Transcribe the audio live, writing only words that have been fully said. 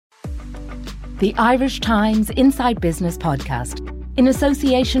the Irish Times Inside Business podcast, in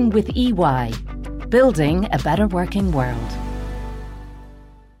association with EY, building a better working world.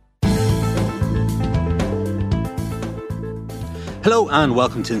 Hello and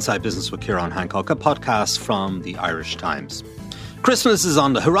welcome to Inside Business with Ciarán Hancock, a podcast from the Irish Times. Christmas is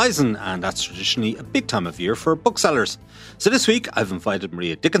on the horizon, and that's traditionally a big time of year for booksellers. So this week I've invited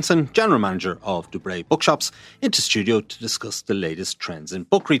Maria Dickinson, General Manager of Dubray Bookshops, into studio to discuss the latest trends in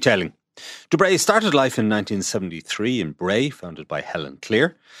book retailing. Dubray started life in 1973 in Bray, founded by Helen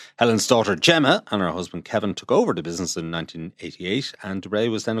Clear. Helen's daughter Gemma and her husband Kevin took over the business in 1988, and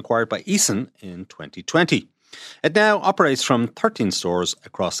Dubray was then acquired by Eason in 2020. It now operates from 13 stores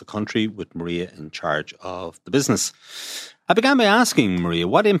across the country, with Maria in charge of the business. I began by asking Maria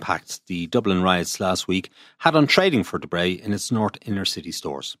what impact the Dublin riots last week had on trading for Dubray in its north inner city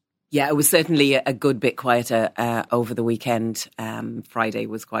stores. Yeah, it was certainly a good bit quieter over the weekend. Friday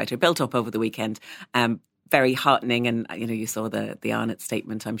was quieter, built up over the weekend. Very heartening, and you saw the Arnott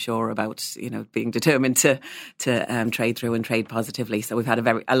statement, I'm sure, about being determined to trade through and trade positively. So we've had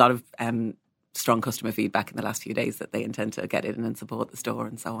a lot of strong customer feedback in the last few days that they intend to get in and support the store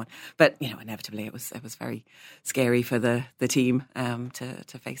and so on. But inevitably it was very scary for the team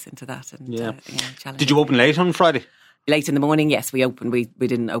to face into that and challenge. Did you open late on Friday? Late in the morning, yes, we opened. We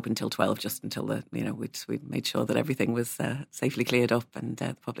didn't open till 12, just until we made sure that everything was safely cleared up and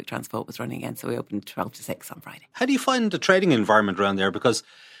the public transport was running again. So we opened 12 to 6 on Friday. How do you find the trading environment around there? Because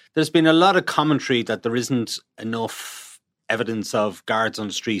there's been a lot of commentary that there isn't enough evidence of guards on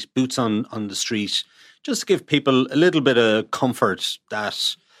the street, boots on the street, just to give people a little bit of comfort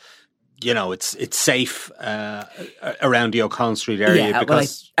that it's safe around the O'Connell Street area. Yeah,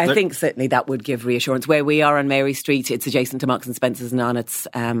 because I think certainly that would give reassurance. Where we are on Mary Street, it's adjacent to Marks and Spencer's and Arnott's,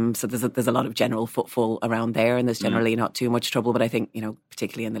 so there's a lot of general footfall around there, and there's generally not too much trouble. But I think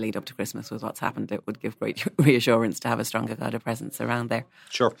particularly in the lead up to Christmas with what's happened, it would give great reassurance to have a stronger Garda presence around there.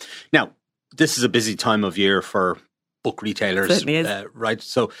 Sure. Now, this is a busy time of year for book retailers, certainly is. Right?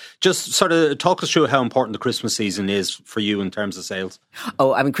 So just sort of talk us through how important the Christmas season is for you in terms of sales.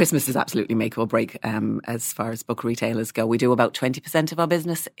 Oh, I mean, Christmas is absolutely make or break as far as book retailers go. We do about 20% of our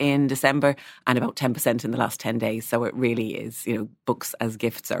business in December and about 10% in the last 10 days. So it really is, books as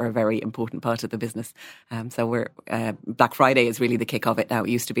gifts are a very important part of the business. So Black Friday is really the kick of it now. It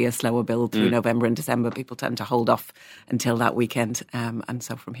used to be a slower build through November and December. People tend to hold off until that weekend. And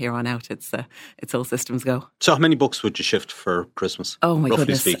so from here on out, it's all systems go. So how many books would you shift for Christmas? Oh my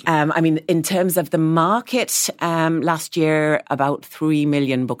goodness. I mean, in terms of the market, last year about 3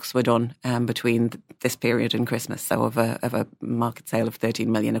 million books were done between this period and Christmas. So of a market sale of 13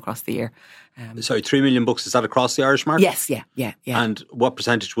 million across the year. Sorry, 3 million books, is that across the Irish market? Yes, yeah. And what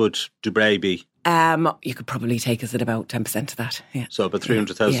percentage would Dubray be? You could probably take us at about 10% of that. Yeah. So about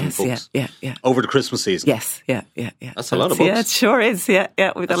 300,000 books. Yeah. Over the Christmas season. Yes, yeah. That's a lot of books. Yeah, it sure is. Yeah.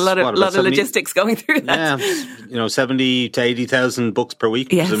 We've got a lot of logistics going through that. Yeah, 70 to 80,000 books per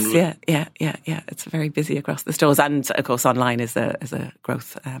week. Yes, presumably. yeah. It's very busy across the stores, and of course online is a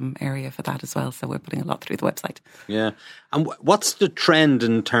growth area for that as well. So we're putting a lot through the website. Yeah, and what's the trend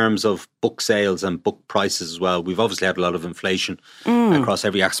in terms of book sales and book prices as well? We've obviously had a lot of inflation across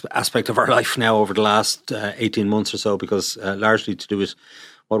every aspect of our life now over the last 18 months or so, because largely to do with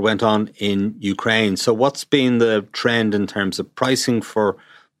what went on in Ukraine. So what's been the trend in terms of pricing for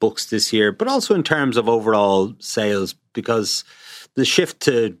books this year, but also in terms of overall sales? Because the shift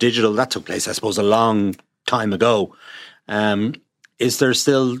to digital, that took place, I suppose, a long time ago. Is there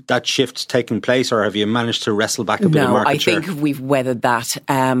still that shift taking place, or have you managed to wrestle back a bit of market share? No, I think we've weathered that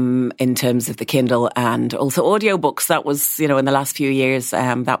in terms of the Kindle and also audiobooks. That was, in the last few years,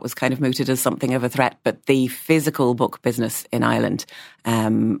 that was kind of mooted as something of a threat. But the physical book business in Ireland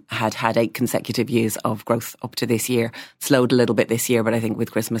had 8 consecutive years of growth up to this year. Slowed a little bit this year, but I think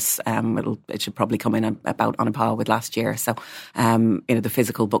with Christmas, it should probably come in about on a par with last year. So, the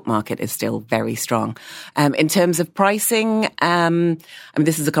physical book market is still very strong. In terms of pricing,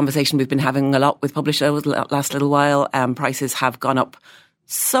 this is a conversation we've been having a lot with publishers over the last little while. Prices have gone up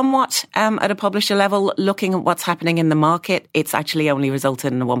somewhat at a publisher level. Looking at what's happening in the market, it's actually only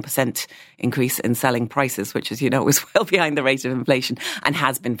resulted in a 1% increase in selling prices, which, as you know, is well behind the rate of inflation and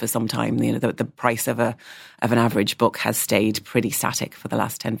has been for some time. The price of an average book has stayed pretty static for the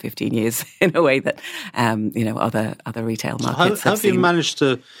last 10, 15 years in a way that other retail markets have you managed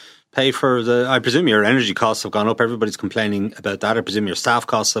to pay for I presume your energy costs have gone up. Everybody's complaining about that. I presume your staff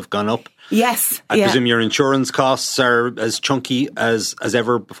costs have gone up. Yes. I presume your insurance costs are as chunky as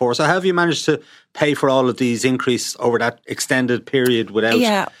ever before. So how have you managed to pay for all of these increases over that extended period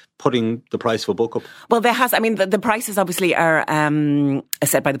without putting the price of a book up? Well, there has. I mean, the prices obviously are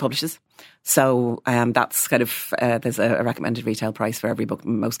set by the publishers. So that's kind of, there's a recommended retail price for every book.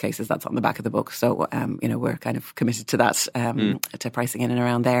 In most cases, that's on the back of the book. So, we're kind of committed to that, to pricing in and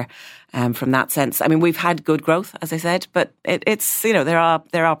around there. From that sense, I mean, we've had good growth, as I said, but it's, there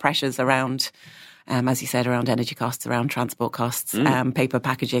are pressures around, as you said, around energy costs, around transport costs, paper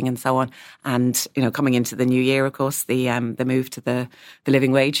packaging and so on. And, coming into the new year, of course, the move to the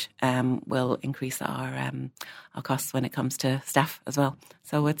living wage will increase our costs when it comes to staff as well.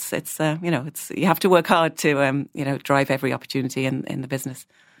 So it's you have to work hard to, drive every opportunity in the business.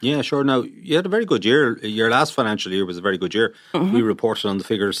 Yeah, sure. Now, you had a very good year. Your last financial year was a very good year. Mm-hmm. We reported on the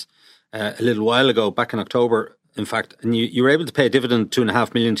figures a little while ago, back in October, in fact, and you were able to pay a dividend,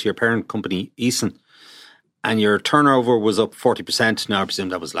 $2.5 million to your parent company, Eason, and your turnover was up 40%. Now, I presume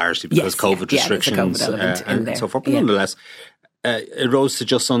that was largely because COVID restrictions and so forth. But nonetheless, it rose to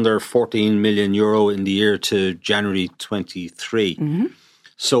just under €14 million in the year to January 23. Mm-hmm.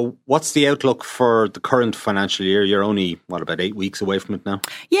 So what's the outlook for the current financial year? You're only, about 8 weeks away from it now?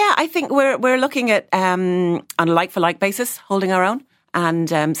 Yeah, I think we're looking at, on a like-for-like basis, holding our own.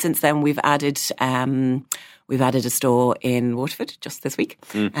 And since then, we've added a store in Waterford just this week.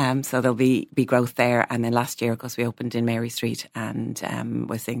 So there'll be growth there. And then last year, of course, we opened in Mary Street, and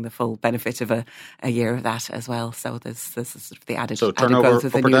we're seeing the full benefit of a year of that as well. So there's sort of the added growth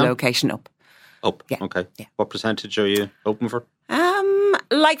of the new location up. Up, yeah. Okay. Yeah. What percentage are you open for?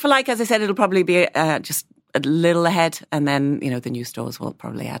 Like for like, as I said, it'll probably be just a little ahead. And then, the new stores will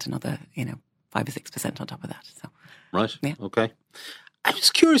probably add another, 5 or 6% on top of that. So, right. Yeah. Okay. I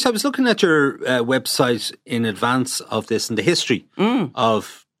was curious. I was looking at your website in advance of this and the history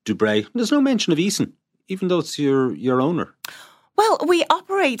of Dubray. There's no mention of Eason, even though it's your owner. Well, we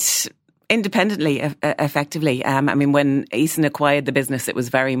operate independently, effectively. I mean, when Eason acquired the business, it was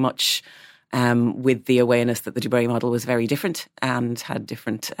very much with the awareness that the Dubray model was very different and had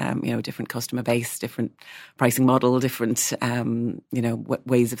different, different customer base, different pricing model, different,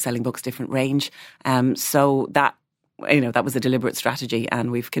 ways of selling books, different range. So that, that was a deliberate strategy, and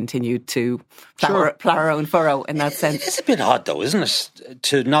we've continued to plough our own furrow in that sense. It's a bit odd, though, isn't it,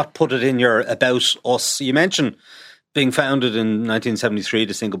 to not put it in your About Us? You mentioned being founded in 1973,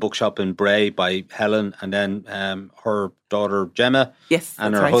 the single bookshop in Bray by Helen, and then her daughter Gemma,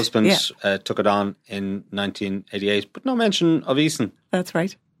 and her husband took it on in 1988, but no mention of Eason. That's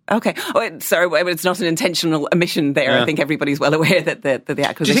right. Okay. Oh, sorry, it's not an intentional omission there. Yeah. I think everybody's well aware that the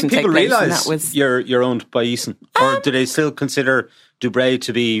acquisition took place. Do you think people realise you're owned by Eason? Or do they still consider Dubray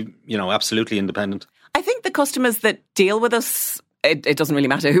to be, absolutely independent? I think the customers that deal with us, it doesn't really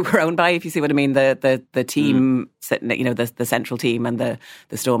matter who we're owned by, if you see what I mean. The team, the central team and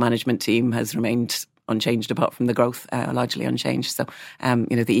the store management team has remained unchanged, apart from the growth, largely unchanged. So,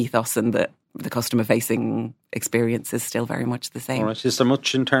 the ethos and the customer-facing experience is still very much the same. All right. Is there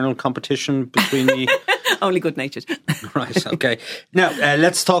much internal competition between the... Only good-natured. Right, okay. Now,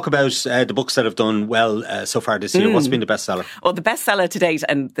 let's talk about the books that have done well so far this year. What's been the bestseller? Well, the bestseller to date,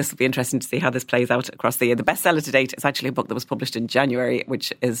 and this will be interesting to see how this plays out across the year, the bestseller to date is actually a book that was published in January,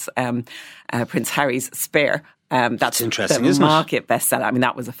 which is Prince Harry's Spare. That's interesting, isn't it? The market bestseller. I mean,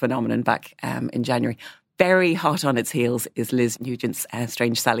 that was a phenomenon back in January. Very hot on its heels is Liz Nugent's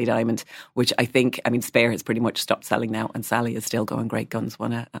Strange Sally Diamond, which Spare has pretty much stopped selling now, and Sally is still going great guns.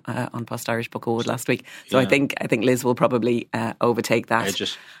 Won on Post Irish Book Award last week, so I think Liz will probably overtake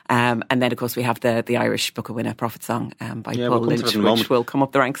that. And then of course we have the Irish Booker winner Prophet Song by Paul Lynch, which will come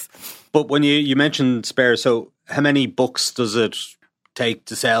up the ranks. But when you mentioned Spare, so how many books does it take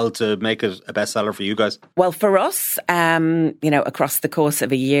to sell to make it a bestseller for you guys? Well, for us, across the course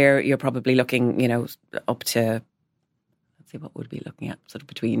of a year, you're probably looking, up to, let's see, what would we be looking at? Sort of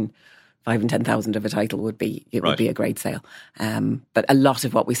between 5,000 and 10,000 of a title would be a great sale. But a lot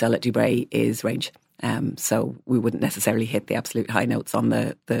of what we sell at Dubray is range. So we wouldn't necessarily hit the absolute high notes on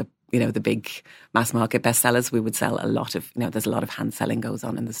the big mass market bestsellers. We would sell a lot of, there's a lot of hand selling goes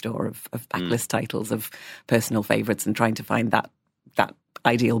on in the store of backlist titles, of personal favourites, and trying to find that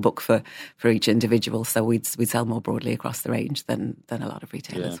ideal book for each individual. So we'd sell more broadly across the range than a lot of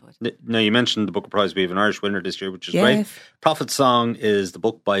retailers would. Now, you mentioned the Booker Prize. We have an Irish winner this year, which is great. Prophet Song is the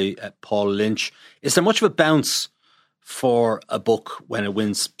book by Paul Lynch. Is there much of a bounce for a book when it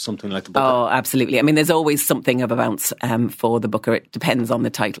wins something like the Booker? Oh, absolutely. I mean, there's always something of a bounce for the Booker. It depends on the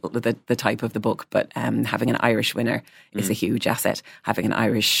title, the type of the book, but having an Irish winner is a huge asset. Having an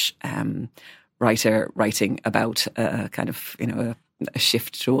Irish writer writing about kind of, a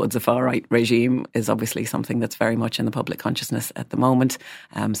shift towards a far-right regime is obviously something that's very much in the public consciousness at the moment.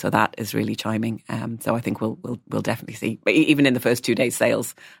 So that is really chiming. So I think we'll definitely see, even in the first 2 days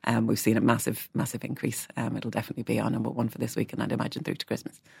sales, we've seen a massive increase. It'll definitely be our number one for this week, and I'd imagine through to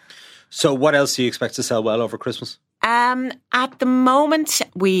Christmas. So what else do you expect to sell well over Christmas? At the moment,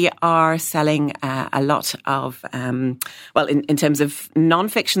 we are selling a lot of, in terms of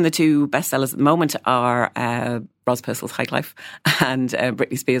non-fiction, the two bestsellers at the moment are Roz Purcell's Hike Life and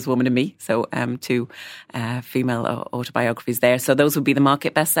Britney Spears' Woman and Me. So two female autobiographies there. So those would be the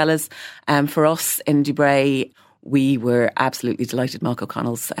market bestsellers. For us in Dubray, we were absolutely delighted. Mark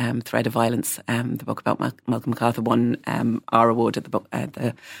O'Connell's Thread of Violence, the book about Malcolm MacArthur, won our award at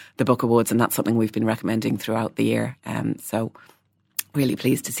the Book Awards, and that's something we've been recommending throughout the year. So really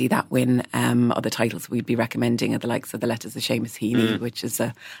pleased to see that win. Other titles we'd be recommending are the likes of The Letters of Seamus Heaney, which is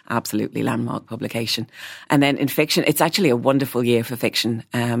a absolutely landmark publication. And then in fiction, it's actually a wonderful year for fiction.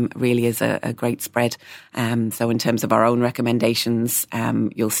 Really is a great spread. So in terms of our own recommendations,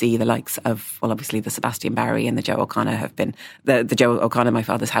 you'll see the likes of, well, obviously the Sebastian Barry and the Joe O'Connor have been, the Joe O'Connor, My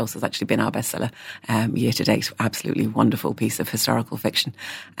Father's House, has actually been our bestseller year to date. Absolutely wonderful piece of historical fiction.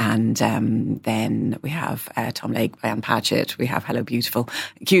 And then we have Tom Lake by Anne Patchett. We have Hello Beautiful.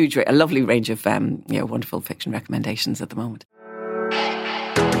 A lovely range of wonderful fiction recommendations at the moment.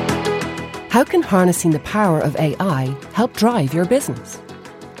 How can harnessing the power of AI help drive your business?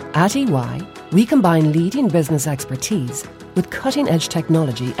 At EY, we combine leading business expertise with cutting-edge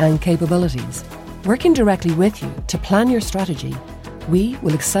technology and capabilities. Working directly with you to plan your strategy, we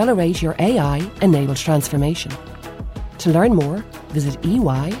will accelerate your AI-enabled transformation. To learn more, visit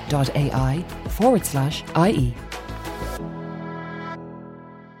ey.ai/IE.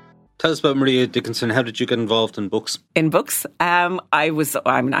 Tell us about Maria Dickinson. How did you get involved in books? In books? I've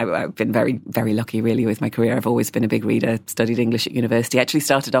been very, very lucky really with my career. I've always been a big reader, studied English at university. Actually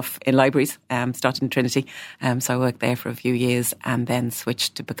started off in libraries, started in Trinity. So I worked there for a few years and then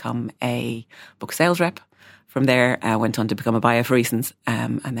switched to become a book sales rep. From there, I went on to become a buyer for Eason's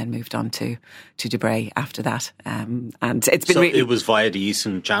and then moved on to Dubray after that. And it's been it was via the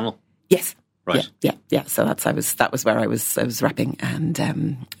Eason channel? Yes. Right. Yeah. So that was where I was repping and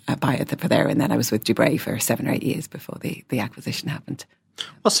a buyer for there, and then I was with Dubray for 7 or 8 years before the acquisition happened.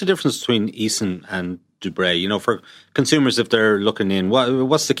 What's the difference between Eason and Dubray? For consumers, if they're looking in,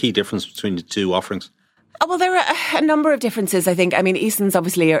 what's the key difference between the two offerings? Oh, well, there are a number of differences, I think. I mean, Eason's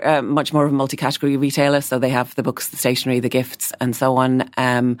obviously much more of a multi-category retailer, so they have the books, the stationery, the gifts, and so on.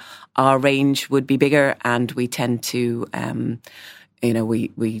 Our range would be bigger, and we tend to.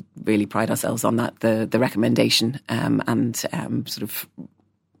 We really pride ourselves on that, the recommendation and sort of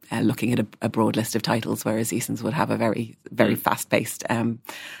looking at a broad list of titles, whereas Eason's would have a very, very fast-paced,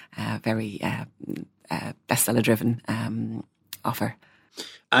 very bestseller-driven offer.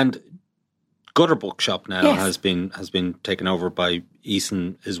 And Gutter Bookshop now has been taken over by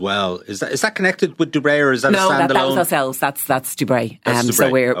Eason as well. Is that connected with Dubray, or is that a standalone? No, that was ourselves. That's Dubray. Dubray. So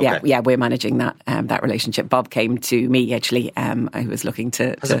we're managing that relationship. Bob came to me actually. I was looking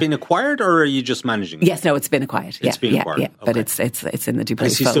to. Has it been acquired, or are you just managing it? Yes, no, it's been acquired. It's been acquired. Yeah, but it's in the Dubray.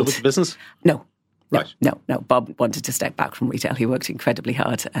 Is he still with the business? No. Right. No. Bob wanted to step back from retail. He worked incredibly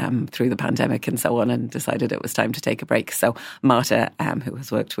hard through the pandemic and so on, and decided it was time to take a break. So Marta, who has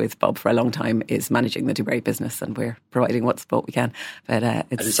worked with Bob for a long time, is managing the Dubray business, and we're providing what support we can. But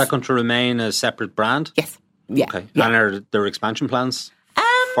is that going to remain a separate brand? Yes. Yeah. Okay. Yeah. And are there expansion plans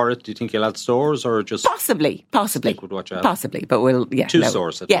for it? Do you think you'll add stores, or just possibly stick with what you have? Possibly, but we'll two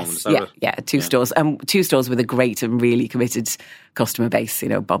stores at the moment. Is that right? Two stores. Two stores with a great and really committed customer base.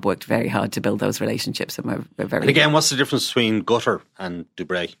 Bob worked very hard to build those relationships, and we're very. And again, what's the difference between Gutter and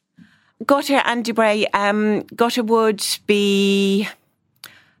Dubray? Gutter and Dubray. Gutter would be.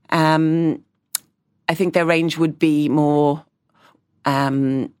 I think their range would be more.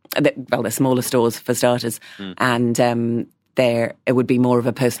 They're smaller stores for starters, and. It would be more of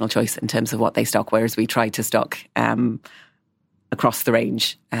a personal choice in terms of what they stock, whereas we try to stock across the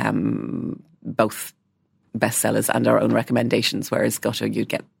range, both bestsellers and our own recommendations, whereas Gutter you'd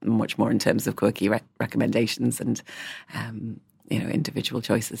get much more in terms of quirky recommendations and individual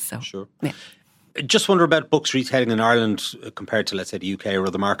choices. So sure. Yeah. Just wonder about books retailing in Ireland compared to, let's say, the UK or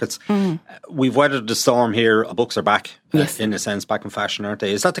other markets. We've weathered the storm here. Books are back, in a sense, back in fashion, aren't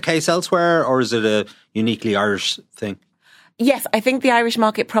they? Is that the case elsewhere, or is it a uniquely Irish thing? Yes, I think the Irish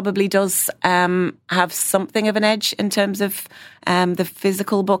market probably does have something of an edge in terms of the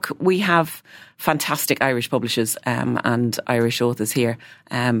physical book. We have fantastic Irish publishers and Irish authors here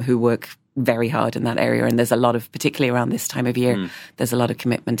who work very hard in that area. And there's a lot of, particularly around this time of year, there's a lot of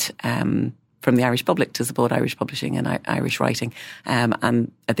commitment from the Irish public to support Irish publishing and Irish writing.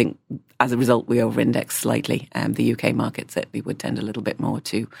 And I think as a result, we over-index slightly. The UK market certainly would tend a little bit more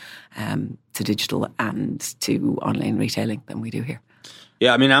to digital and to online retailing than we do here.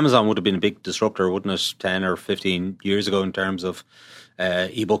 Yeah, I mean, Amazon would have been a big disruptor, wouldn't it, 10 or 15 years ago in terms of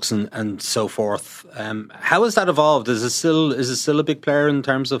ebooks and so forth. How has that evolved? Is it still a big player in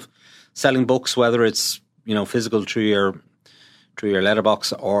terms of selling books, whether it's, you know, physical through your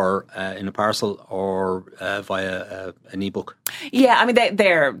letterbox or in a parcel or via an ebook? Yeah, I mean,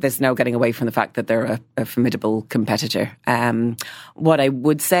 there's no getting away from the fact that they're a formidable competitor. What I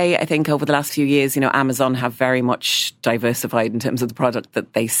would say, I think over the last few years, you know, Amazon have very much diversified in terms of the product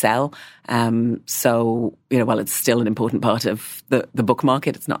that they sell. So, you know, while it's still an important part of the book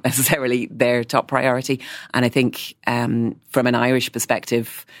market, it's not necessarily their top priority. And I think from an Irish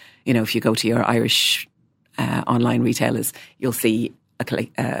perspective, you know, if you go to your Irish online retailers, you'll see a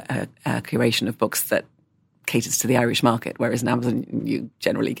curation of books that caters to the Irish market, whereas in Amazon you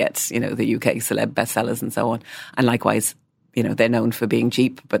generally get, you know, the UK celeb bestsellers and so on. And likewise, you know, they're known for being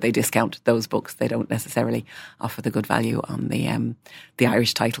cheap, but they discount those books. They don't necessarily offer the good value on the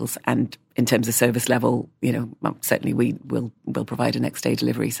Irish titles. And in terms of service level, you know, certainly we will provide a next day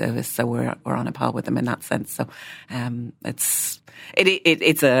delivery service, so we're on a par with them in that sense. So it's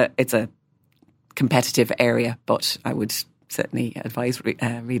a competitive area, but I would certainly advise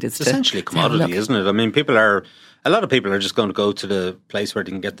readers to... It's essentially a commodity, isn't it? I mean, a lot of people are just going to go to the place where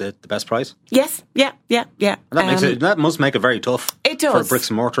they can get the best price. Yes, yeah. And that must make it very tough. It does. For a bricks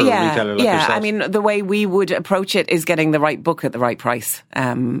and mortar retailer like yourself. I mean, the way we would approach it is getting the right book at the right price.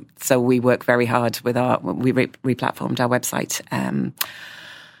 So we work very hard with we replatformed our website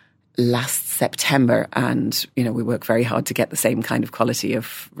last September, and you know, we work very hard to get the same kind of quality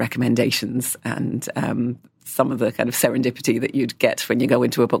of recommendations and some of the kind of serendipity that you'd get when you go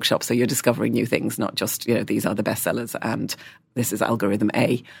into a bookshop. So you're discovering new things, not just, you know, these are the bestsellers and this is algorithm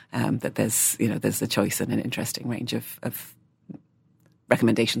A. That there's a choice and an interesting range of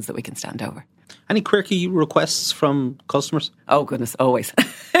recommendations that we can stand over. Any quirky requests from customers? Oh goodness, always.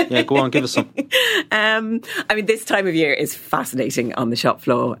 Yeah, go on, give us some. I mean, this time of year is fascinating on the shop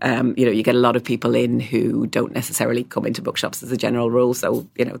floor. You know, you get a lot of people in who don't necessarily come into bookshops as a general rule, so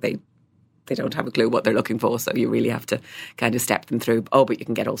you know they don't have a clue what they're looking for, so you really have to kind of step them through. Oh, but you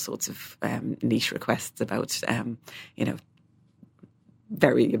can get all sorts of niche requests about, you know,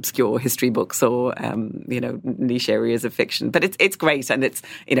 very obscure history books or, you know, niche areas of fiction. But it's great, and it's,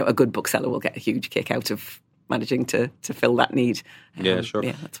 you know, a good bookseller will get a huge kick out of managing to fill that need. Yeah, sure.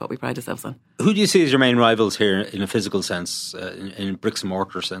 Yeah, that's what we pride ourselves on. Who do you see as your main rivals here in a physical sense, in bricks and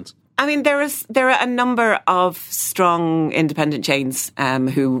mortar sense? I mean, there are a number of strong independent chains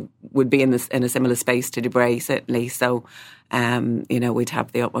who would be in a similar space to Dubray, certainly. So, you know, we'd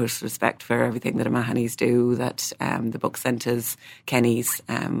have the utmost respect for everything that O'Mahony's do, that the book centres, Kenny's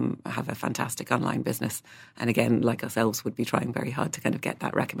have a fantastic online business. And again, like ourselves, would be trying very hard to kind of get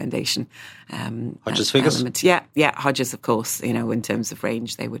that recommendation. Hodges Figures? Yeah, Hodges, of course, you know, in terms of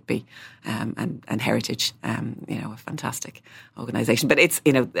range, they would be. And Heritage, you know, a fantastic organisation. But it's,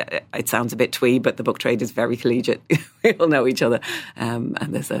 you know, it sounds a bit twee, but the book trade is very collegiate. We all know each other. And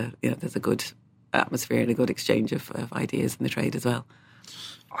there's a good atmosphere and a good exchange of ideas in the trade as well.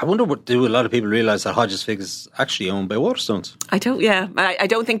 I wonder, do a lot of people realise that Hodges Fig is actually owned by Waterstones? I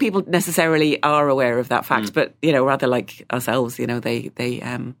don't think people necessarily are aware of that fact, but, you know, rather like ourselves, you know, they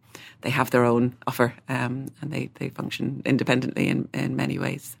have their own offer and they function independently in many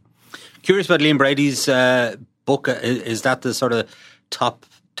ways. Curious about Liam Brady's book. Is that the sort of top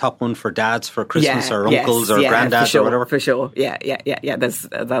one for dads for Christmas or uncles or granddads or whatever? For sure, yeah.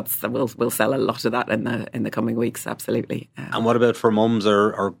 We'll sell a lot of that in the coming weeks, absolutely. And what about for mums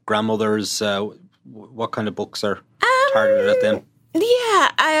or grandmothers? What kind of books are targeted at them?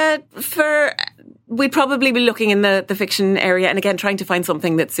 We'd probably be looking in the fiction area, and again trying to find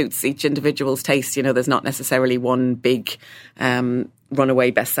something that suits each individual's taste. You know, there's not necessarily one big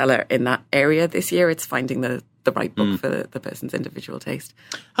runaway bestseller in that area this year. It's finding the right book for the person's individual taste.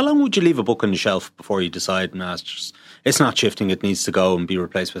 How long would you leave a book on the shelf before you decide, no, it's not shifting, it needs to go and be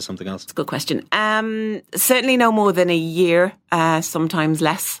replaced with something else? That's a good question. Certainly no more than a year, sometimes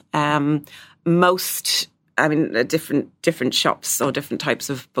less. Different shops or different types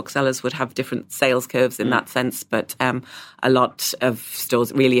of booksellers would have different sales curves in that sense, but a lot of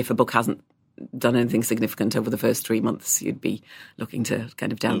stores, really, if a book hasn't done anything significant over the first 3 months, you'd be looking to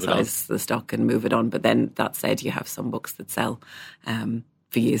kind of downsize the stock and move it on. But then, that said, you have some books that sell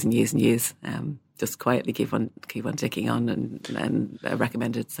for years and years and years. just quietly keep on ticking on and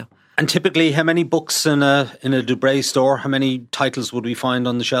recommended. So. And typically, how many books in a Dubray store? How many titles would we find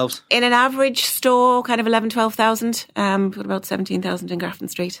on the shelves? In an average store, kind of 12,000. Put about 17,000 in Grafton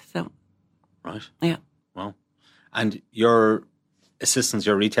Street. So, right, yeah. Wow. And your assistants,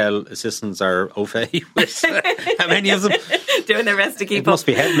 your retail assistants, are au fait with how many of them? Doing their best to keep up. It must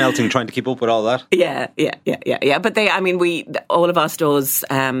be head melting trying to keep up with all that. Yeah. But all of our stores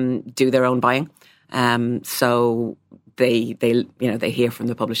do their own buying. So they hear from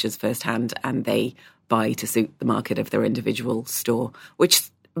the publishers firsthand and they buy to suit the market of their individual store, which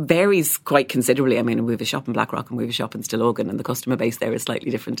varies quite considerably. I mean, we have a shop in Blackrock and we have a shop in Stillorgan, and the customer base there is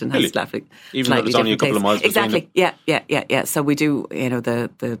slightly different and has slightly even though there's only a couple of miles between them. Yeah. So we do,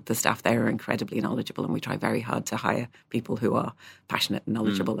 the staff there are incredibly knowledgeable, and we try very hard to hire people who are passionate and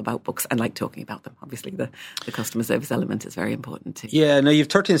knowledgeable about books and like talking about them. Obviously, the customer service element is very important too. Yeah, now you've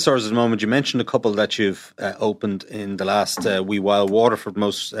 13 stores at the moment. You mentioned a couple that you've opened in the last wee while. Waterford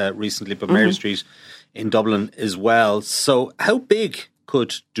most recently, but Mary Street in Dublin as well. So how big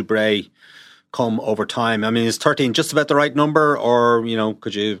could Dubray come over time? I mean, is 13 just about the right number, or,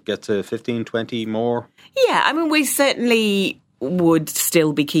 could you get to 15, 20 more? Yeah, I mean, we certainly would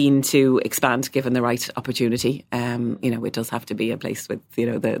still be keen to expand given the right opportunity. It does have to be a place with,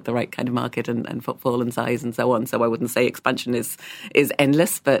 the right kind of market and footfall and size and so on. So I wouldn't say expansion is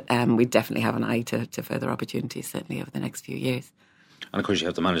endless, but we definitely have an eye to further opportunities, certainly over the next few years. And of course you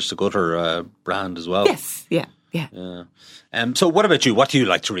have to manage the Gutter brand as well. Yes, yeah. So what about you? What do you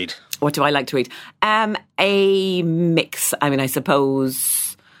like to read? What do I like to read? A mix. I mean, I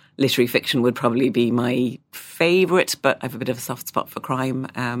suppose literary fiction would probably be my favourite, but I have a bit of a soft spot for crime.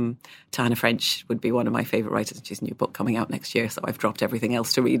 Tana French would be one of my favourite writers. She's a new book coming out next year, so I've dropped everything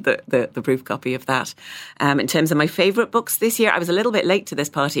else to read the proof copy of that. In terms of my favourite books this year, I was a little bit late to this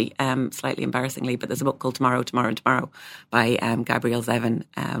party, slightly embarrassingly, but there's a book called Tomorrow, Tomorrow and Tomorrow by Gabrielle Zevin,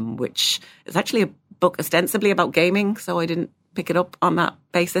 which is actually a book ostensibly about gaming, so I didn't pick it up on that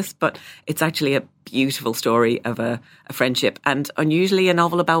basis, but it's actually a beautiful story of a friendship, and unusually a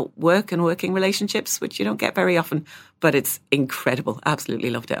novel about work and working relationships, which you don't get very often, but it's incredible.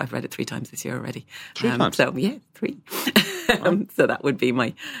 Absolutely loved it. I've read it 3 times this year already. 3 times? So yeah, 3. So that would be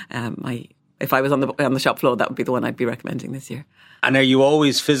my if I was on the shop floor, that would be the one I'd be recommending this year. And are you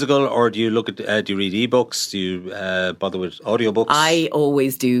always physical, or do you look at do you read ebooks? Do you bother with audiobooks? I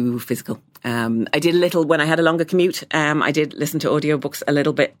always do physical. I did a little when I had a longer commute. I did listen to audiobooks a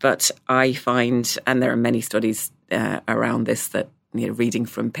little bit, but I find, and there are many studies around this, that reading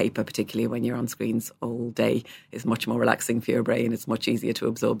from paper, particularly when you're on screens all day, is much more relaxing for your brain. It's much easier to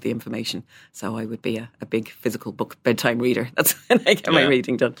absorb the information. So I would be a big physical book bedtime reader. That's when I get my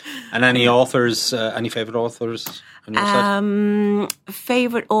reading done. And any authors, any favourite authors on your side?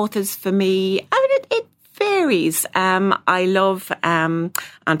 Favourite authors for me, I mean, it varies. I love Anne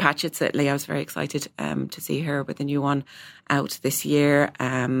Patchett, certainly. I was very excited to see her with a new one out this year.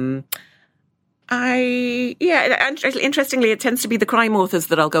 Interestingly, it tends to be the crime authors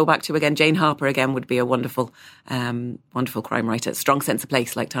that I'll go back to again. Jane Harper, again, would be a wonderful crime writer. Strong sense of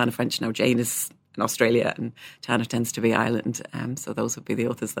place, like Tana French. Now, Jane is in Australia and Tana tends to be Ireland. So those would be the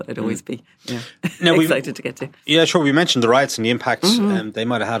authors that I'd always be excited to get to. Yeah, sure. We mentioned the riots and the impact they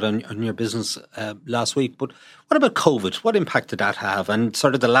might have had on your business last week. But what about COVID? What impact did that have? And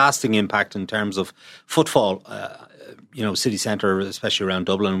sort of the lasting impact in terms of footfall, city centre, especially around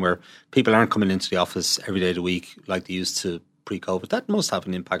Dublin, where people aren't coming into the office every day of the week like they used to pre-COVID. That must have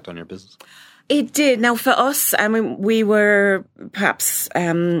an impact on your business. It did. Now, for us, I mean, we were perhaps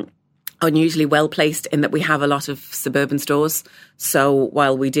unusually well placed in that we have a lot of suburban stores. So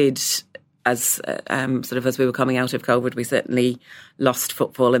while we did, as we were coming out of COVID, we certainly lost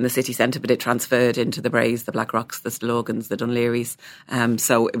footfall in the city centre, but it transferred into the Braes, the Blackrocks, the Stillorgans, the Dunlearys.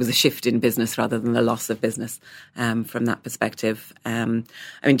 So it was a shift in business rather than a loss of business from that perspective.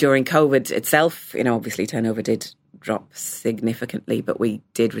 During COVID itself, obviously turnover did drop significantly, but we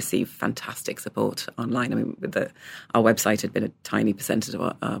did receive fantastic support online. I mean, our website had been a tiny percentage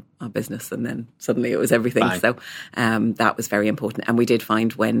of our business, and then suddenly it was everything. Bang. So that was very important. And we did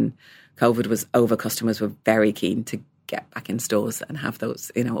find when COVID was over, customers were very keen to get back in stores and have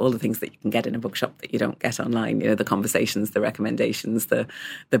those, all the things that you can get in a bookshop that you don't get online, the conversations, the recommendations, the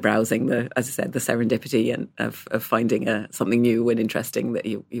browsing, as I said, the serendipity and of finding something new and interesting that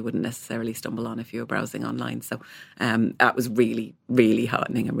you wouldn't necessarily stumble on if you were browsing online. So that was really, really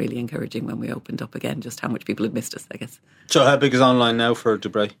heartening and really encouraging when we opened up again, just how much people had missed us, I guess. So how big is online now for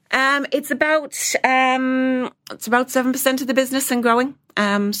Dubray? It's about 7% of the business and growing.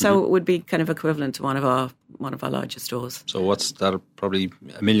 So it would be kind of equivalent to one of our larger stores. So what's that? Probably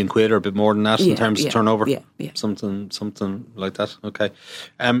 £1 million or a bit more than that in terms of turnover. Yeah. Something like that. Okay.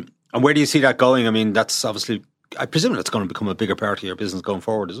 And where do you see that going? I mean, that's obviously, I presume that's going to become a bigger part of your business going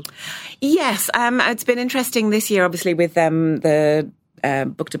forward, is it? Yes. It's been interesting this year, obviously, with the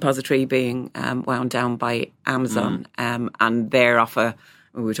book depository being wound down by Amazon, and their offer.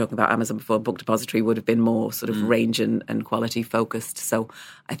 We were talking about Amazon before. Book depository would have been more sort of range and quality focused. So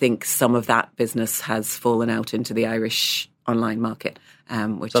I think some of that business has fallen out into the Irish online market,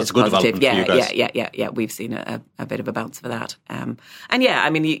 which is good positive. Development for you guys. Yeah. We've seen a bit of a bounce for that. And yeah, I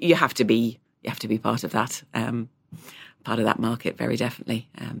mean, you have to be part of that market very definitely.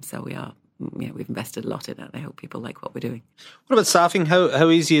 So we are. We've invested a lot in it. I hope people like what we're doing. What about staffing? How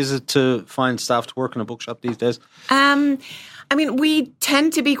easy is it to find staff to work in a bookshop these days? I mean, we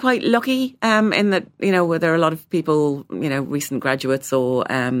tend to be quite lucky in that, where there are a lot of people, recent graduates or,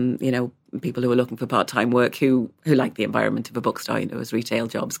 people who are looking for part-time work who like the environment of a bookstore. As retail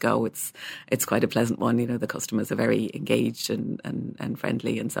jobs go, it's quite a pleasant one. The customers are very engaged and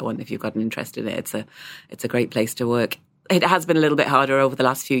friendly and so on. If you've got an interest in it, it's a great place to work. It has been a little bit harder over the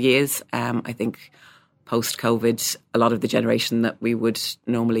last few years. I think post-COVID, a lot of the generation that we would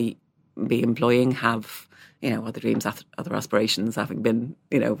normally be employing have, other dreams, other aspirations, having been,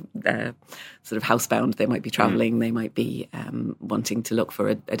 sort of housebound. They might be travelling, they might be wanting to look for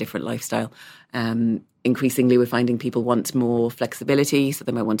a different lifestyle. Increasingly, we're finding people want more flexibility, so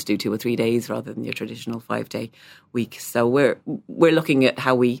they might want to do 2 or 3 days rather than your traditional 5-day week. So we're looking at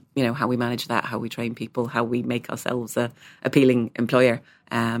how we manage that, how we train people, how we make ourselves a appealing employer.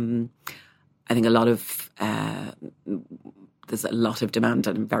 I think there's a lot of demand,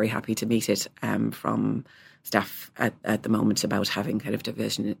 and I'm very happy to meet it from staff at the moment about having kind of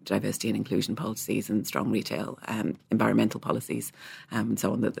diversity and inclusion policies and strong retail environmental policies and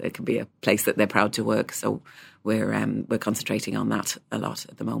so on, that it can be a place that they're proud to work. So we're concentrating on that a lot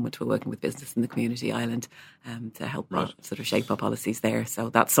at the moment. We're working with business in the community island to help sort of shape our policies there.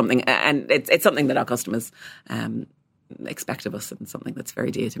 So that's something, and it's something that our customers expect of us, and something that's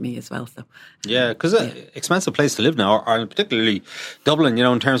very dear to me as well. So yeah, because expensive place to live now, Ireland, particularly Dublin,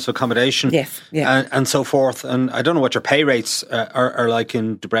 in terms of accommodation, and so forth. And I don't know what your pay rates are like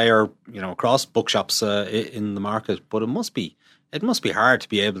in Dubray or across bookshops in the market, but it must be hard to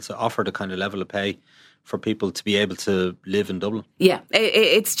be able to offer the kind of level of pay for people to be able to live in Dublin. Yeah,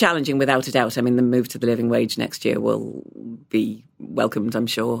 it's challenging without a doubt. I mean, the move to the living wage next year will be welcomed, I'm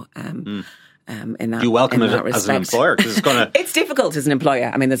sure. In that, do you welcome it as an employer? Because it's difficult as an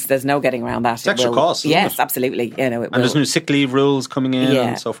employer. I mean, there's no getting around that. It's extra cost, isn't yes, it? Absolutely. And there's new sick leave rules coming in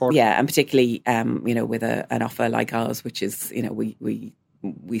and so forth. Yeah, and particularly, with an offer like ours, which is,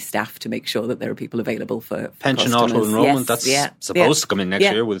 we staff to make sure that there are people available for pension customers. auto enrolment. That's supposed to come in next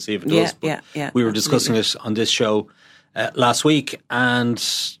year. We'll see if it does. We were discussing it on this show last week, and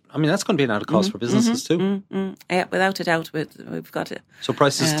I mean that's going to be an added cost for businesses too. Yeah, without a doubt, we've got it. So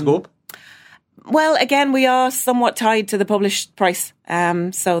prices to go up. Well, again, we are somewhat tied to the published price.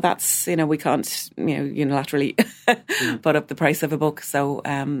 So that's, we can't, unilaterally put up the price of a book. So,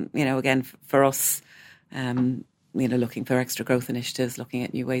 again, for us, looking for extra growth initiatives, looking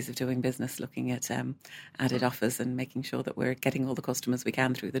at new ways of doing business, looking at added offers and making sure that we're getting all the customers we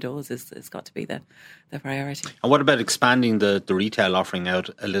can through the doors has got to be the priority. And what about expanding the retail offering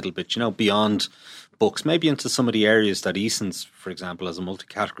out a little bit, beyond books, maybe into some of the areas that Eason's, for example, as a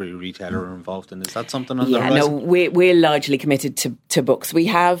multi-category retailer are involved in? Is that something on the horizon? No, we're largely committed to books. We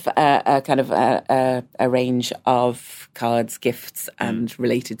have a kind of a range of cards, gifts and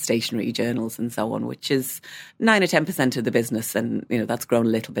related stationery, journals and so on, which is 9 or 10% of the business, and that's grown a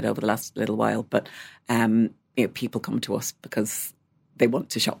little bit over the last little while, but people come to us because they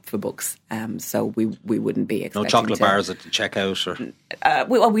want to shop for books, so we wouldn't be expecting no chocolate bars at the checkout,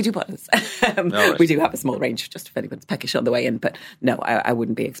 or we do bars. We do have a small range, just if anyone's peckish on the way in. But no, I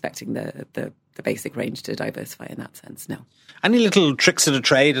wouldn't be expecting the basic range to diversify in that sense. No. Any little tricks of the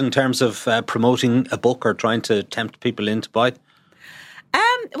trade in terms of promoting a book or trying to tempt people in to buy?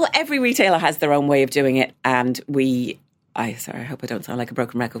 Well, every retailer has their own way of doing it, and I hope I don't sound like a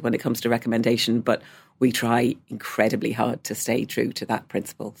broken record when it comes to recommendation, but we try incredibly hard to stay true to that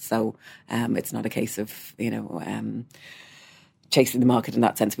principle. So it's not a case of, chasing the market in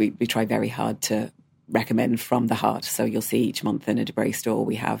that sense. We try very hard to recommend from the heart. So you'll see each month in a Dubray store,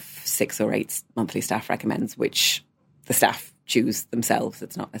 we have 6 or 8 monthly staff recommends, which the staff choose themselves.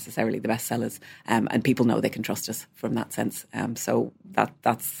 It's not necessarily the best sellers. And people know they can trust us from that sense. So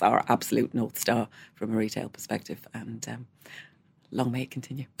that's our absolute North Star from a retail perspective. And long may it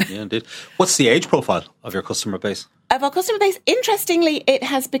continue. Yeah, indeed. What's the age profile of your customer base? Of our customer base, interestingly, it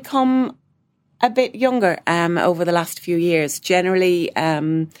has become a bit younger over the last few years. Generally,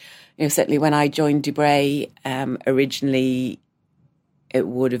 certainly when I joined Dubray, originally it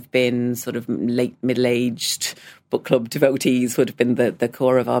would have been sort of late middle-aged book club devotees would have been the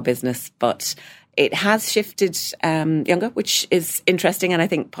core of our business, but it has shifted younger, which is interesting and I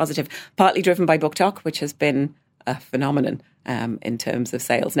think positive, partly driven by Book Talk, which has been a phenomenon in terms of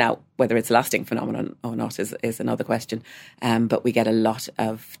sales. Now, whether it's a lasting phenomenon or not is another question, but we get a lot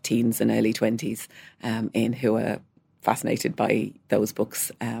of teens and early 20s in who are fascinated by those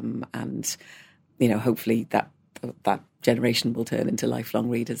books, and hopefully that generation will turn into lifelong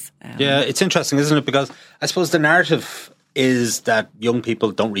readers. Yeah, it's interesting, isn't it? Because I suppose the narrative is that young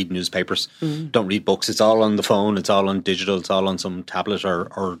people don't read newspapers, don't read books. It's all on the phone, it's all on digital, it's all on some tablet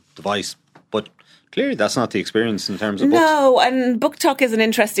or device. But clearly that's not the experience in terms of books. No, and Book Talk is an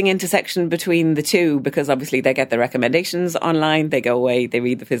interesting intersection between the two, because obviously they get their recommendations online, they go away, they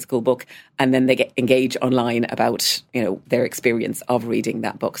read the physical book, and then they engage online about, their experience of reading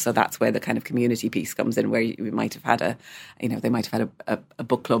that book. So that's where the kind of community piece comes in, where you might have had they might have had a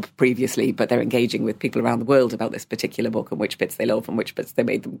book club previously, but they're engaging with people around the world about this particular book and which bits they love and which bits they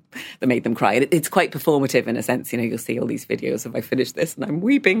made them cry. It's quite performative in a sense. You'll see all these videos of I finished this and I'm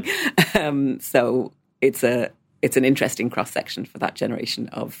weeping. So it's an interesting cross section for that generation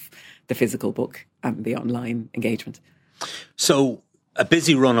of the physical book and the online engagement. So a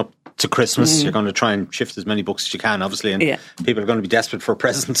busy run up to Christmas. You're going to try and shift as many books as you can, obviously, and people are going to be desperate for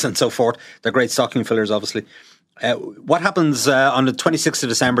presents and so forth. They're great stocking fillers, obviously. What happens on the 26th of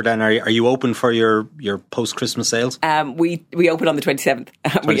December then? Are you open for your post-Christmas sales? We open on the 27th.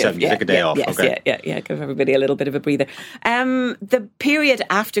 27th, you take a day off. Yes, okay. Yeah, give everybody a little bit of a breather. The period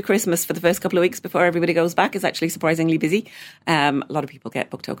after Christmas, for the first couple of weeks before everybody goes back, is actually surprisingly busy. A lot of people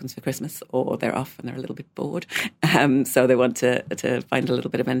get book tokens for Christmas, or they're off and they're a little bit bored. So they want to find a little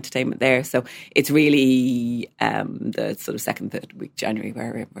bit of entertainment there. So it's really the sort of second, third week January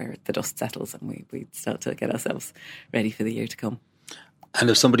where the dust settles and we start to get ourselves ready for the year to come. And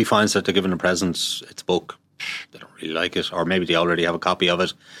if somebody finds that they're given a present, it's a book, they don't really like it, or maybe they already have a copy of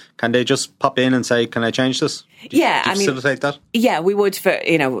it, can they just pop in and say, can I change this? Do you facilitate that? Yeah, we would.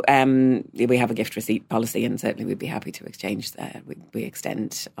 We have a gift receipt policy, and certainly we'd be happy to exchange. We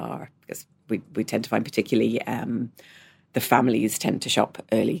extend because we tend to find particularly the families tend to shop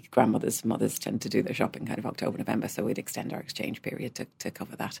early. Grandmothers, mothers tend to do their shopping kind of October, November. So we'd extend our exchange period to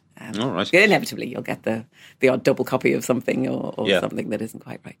cover that. All right. Inevitably, you'll get the odd double copy of something or something that isn't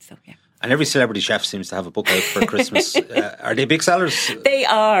quite right. So, yeah. And every celebrity chef seems to have a book out for Christmas. Are they big sellers? They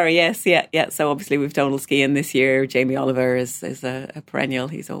are, yes, yeah. So obviously we've Donal Skehan this year. Jamie Oliver is a perennial.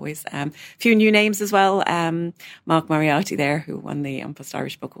 He's always a few new names as well. Mark Moriarty there, who won the Post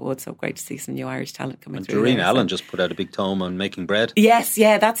Irish Book Award. So great to see some new Irish talent coming through. Doreen Allen just put out a big tome on making bread. Yes,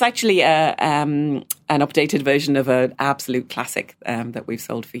 yeah, that's actually an updated version of an absolute classic that we've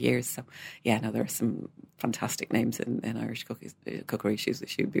sold for years. So yeah, no, there are some fantastic names in Irish cookery. She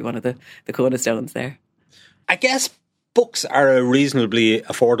would be one of the cornerstones there. I guess books are a reasonably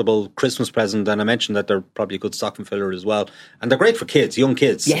affordable Christmas present, and I mentioned that they're probably a good stocking filler as well, and they're great for kids, young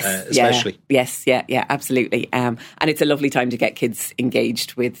kids, especially. Yes, absolutely. And it's a lovely time to get kids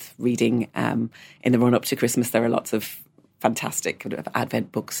engaged with reading. In the run up to Christmas, there are lots of fantastic kind of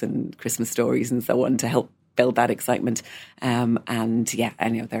Advent books and Christmas stories and so on to help build that excitement.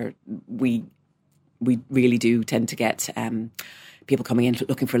 We really do tend to get people coming in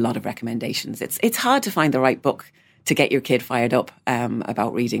looking for a lot of recommendations. It's hard to find the right book to get your kid fired up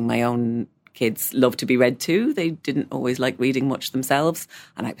about reading. My own kids love to be read too. They didn't always like reading much themselves,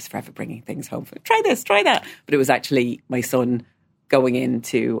 and I was forever bringing things home for try this, try that. But it was actually my son going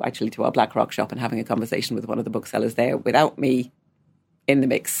into our Blackrock shop and having a conversation with one of the booksellers there without me in the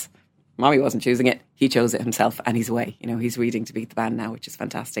mix. Mommy wasn't choosing it. He chose it himself and he's away. He's reading to beat the band now, which is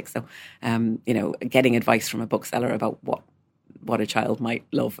fantastic. So, getting advice from a bookseller about what a child might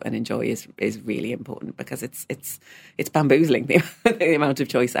love and enjoy is really important, because it's bamboozling the amount of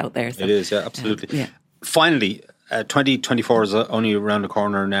choice out there. So, it is, yeah, absolutely. Finally, 2024 is only around the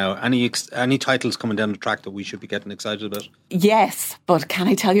corner now. Any titles coming down the track that we should be getting excited about? Yes, but can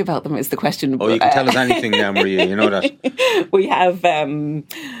I tell you about them is the question. Oh, you can tell us anything now, Maria, you know that. We have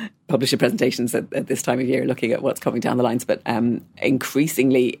publisher presentations at this time of year looking at what's coming down the lines, but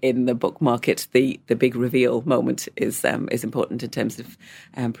increasingly in the book market, the big reveal moment is important in terms of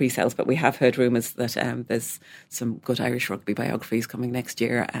pre-sales. But we have heard rumours that there's some good Irish rugby biographies coming next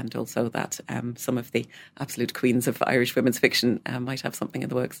year, and also that some of the absolute queens of Irish women's fiction might have something in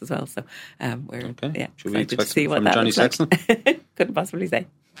the works as well. So we're Should we excited to expect see what from that Johnny looks like. Sexton? Couldn't possibly say.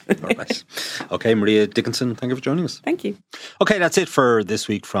 All right. Okay, Maria Dickinson, thank you for joining us. Thank you. Okay, that's it for this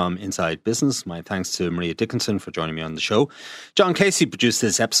week from Inside Business. My thanks to Maria Dickinson for joining me on the show. John Casey produced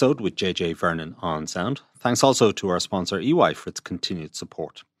this episode with JJ Vernon on sound. Thanks also to our sponsor EY for its continued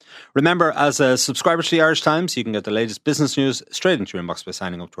support. Remember, as a subscriber to the Irish Times, you can get the latest business news straight into your inbox by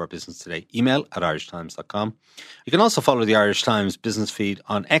signing up to our Business Today email at irishtimes.com. You can also follow the Irish Times business feed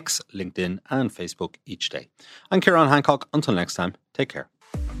on X, LinkedIn and Facebook each day. I'm Ciarán Hancock. Until next time, take care.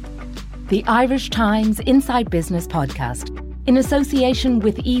 The Irish Times Inside Business Podcast, in association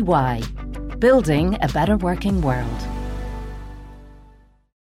with EY, building a better working world.